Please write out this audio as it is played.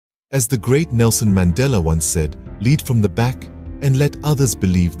As the great Nelson Mandela once said, "Lead from the back and let others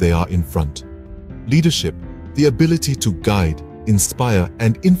believe they are in front." Leadership, the ability to guide, inspire,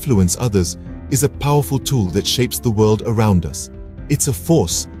 and influence others, is a powerful tool that shapes the world around us. It's a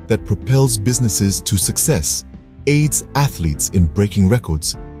force that propels businesses to success, aids athletes in breaking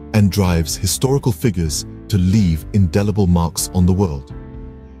records, and drives historical figures to leave indelible marks on the world.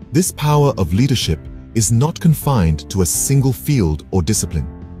 This power of leadership is not confined to a single field or discipline.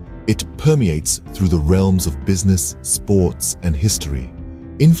 It permeates through the realms of business, sports, and history,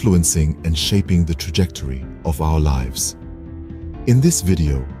 influencing and shaping the trajectory of our lives. In this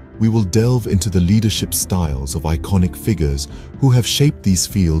video, we will delve into the leadership styles of iconic figures who have shaped these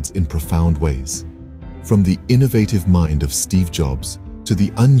fields in profound ways. From the innovative mind of Steve Jobs to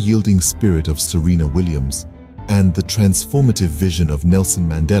the unyielding spirit of Serena Williams and the transformative vision of Nelson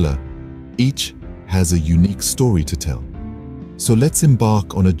Mandela, each has a unique story to tell. So let's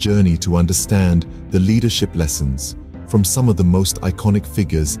embark on a journey to understand the leadership lessons from some of the most iconic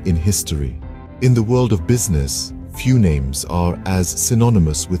figures in history. In the world of business, few names are as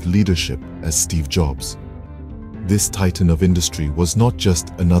synonymous with leadership as Steve Jobs. This titan of industry was not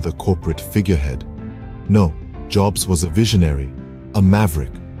just another corporate figurehead. No, Jobs was a visionary, a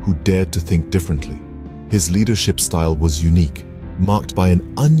maverick who dared to think differently. His leadership style was unique, marked by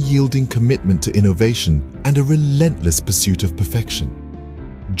an unyielding commitment to innovation and a relentless pursuit of perfection.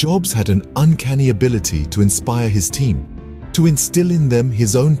 Jobs had an uncanny ability to inspire his team, to instill in them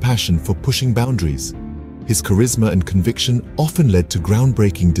his own passion for pushing boundaries. His charisma and conviction often led to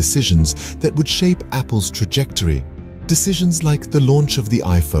groundbreaking decisions that would shape Apple's trajectory. Decisions like the launch of the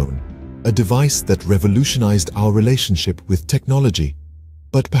iPhone, a device that revolutionized our relationship with technology.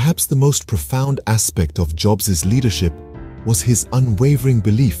 But perhaps the most profound aspect of Jobs' leadership was his unwavering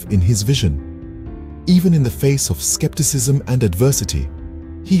belief in his vision. Even in the face of skepticism and adversity,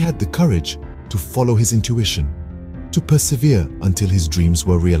 he had the courage to follow his intuition, to persevere until his dreams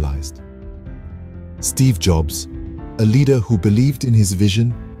were realized. Steve Jobs, a leader who believed in his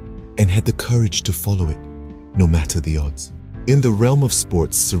vision and had the courage to follow it, no matter the odds. In the realm of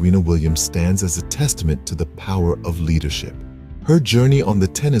sports, Serena Williams stands as a testament to the power of leadership. Her journey on the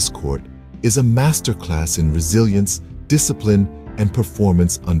tennis court is a masterclass in resilience, discipline, and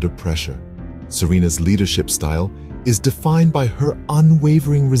performance under pressure. Serena's leadership style is defined by her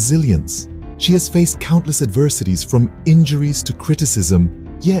unwavering resilience. She has faced countless adversities, from injuries to criticism,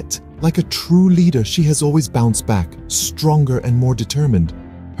 yet, like a true leader, she has always bounced back, stronger and more determined.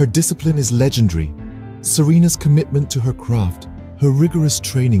 Her discipline is legendary. Serena's commitment to her craft, her rigorous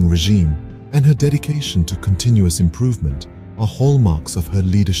training regime, and her dedication to continuous improvement are hallmarks of her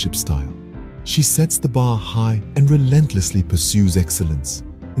leadership style. She sets the bar high and relentlessly pursues excellence,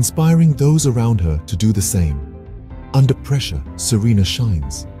 inspiring those around her to do the same. Under pressure, Serena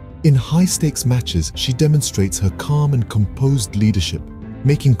shines. In high-stakes matches, she demonstrates her calm and composed leadership,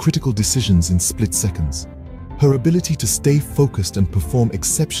 making critical decisions in split seconds. Her ability to stay focused and perform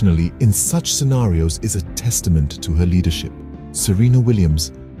exceptionally in such scenarios is a testament to her leadership. Serena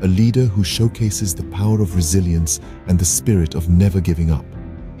Williams, a leader who showcases the power of resilience and the spirit of never giving up.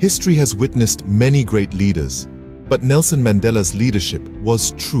 History has witnessed many great leaders, but Nelson Mandela's leadership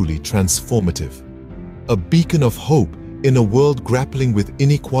was truly transformative. A beacon of hope in a world grappling with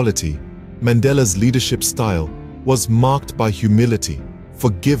inequality, Mandela's leadership style was marked by humility,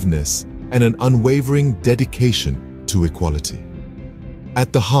 forgiveness, and an unwavering dedication to equality.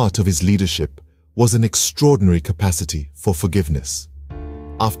 At the heart of his leadership was an extraordinary capacity for forgiveness.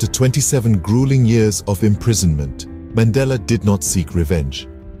 After 27 grueling years of imprisonment, Mandela did not seek revenge.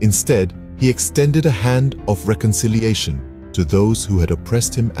 Instead, he extended a hand of reconciliation to those who had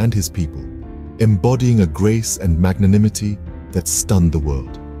oppressed him and his people, embodying a grace and magnanimity that stunned the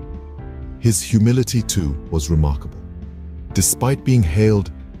world. His humility, too, was remarkable. Despite being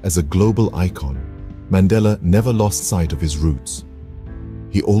hailed as a global icon, Mandela never lost sight of his roots.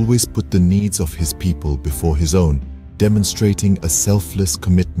 He always put the needs of his people before his own, demonstrating a selfless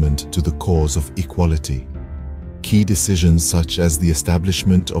commitment to the cause of equality. Key decisions such as the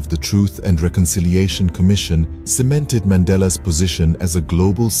establishment of the Truth and Reconciliation Commission cemented Mandela's position as a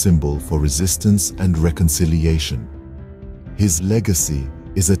global symbol for resistance and reconciliation. His legacy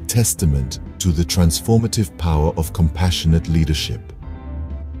is a testament to the transformative power of compassionate leadership.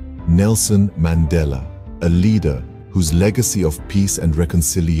 Nelson Mandela, a leader whose legacy of peace and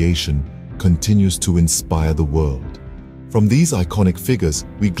reconciliation continues to inspire the world. From these iconic figures,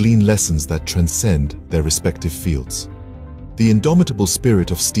 we glean lessons that transcend their respective fields. The indomitable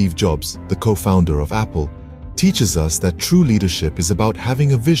spirit of Steve Jobs, the co-founder of Apple, teaches us that true leadership is about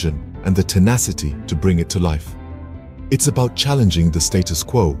having a vision and the tenacity to bring it to life. It's about challenging the status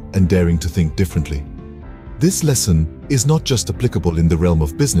quo and daring to think differently. This lesson is not just applicable in the realm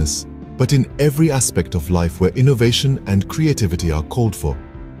of business, but in every aspect of life where innovation and creativity are called for.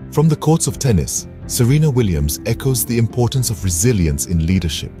 From the courts of tennis, Serena Williams echoes the importance of resilience in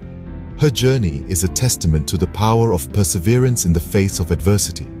leadership. Her journey is a testament to the power of perseverance in the face of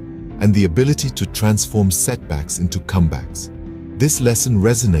adversity and the ability to transform setbacks into comebacks. This lesson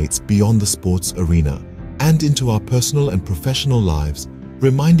resonates beyond the sports arena and into our personal and professional lives,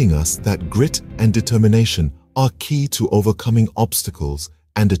 reminding us that grit and determination are key to overcoming obstacles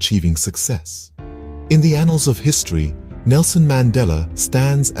and achieving success. In the annals of history, Nelson Mandela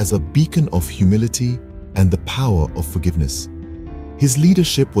stands as a beacon of humility and the power of forgiveness. His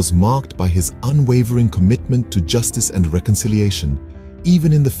leadership was marked by his unwavering commitment to justice and reconciliation,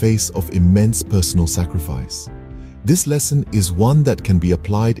 even in the face of immense personal sacrifice. This lesson is one that can be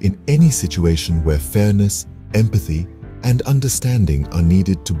applied in any situation where fairness, empathy, and understanding are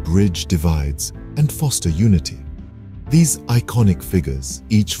needed to bridge divides and foster unity. These iconic figures,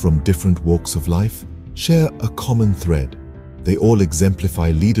 each from different walks of life, share a common thread. They all exemplify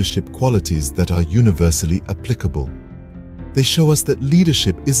leadership qualities that are universally applicable. They show us that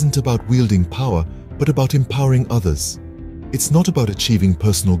leadership isn't about wielding power, but about empowering others. It's not about achieving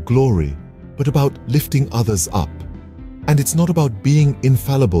personal glory, but about lifting others up. And it's not about being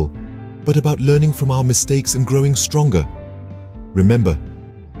infallible, but about learning from our mistakes and growing stronger. Remember,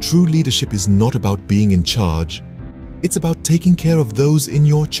 true leadership is not about being in charge. It's about taking care of those in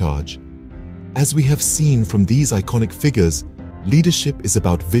your charge. As we have seen from these iconic figures, leadership is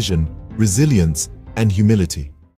about vision, resilience, and humility.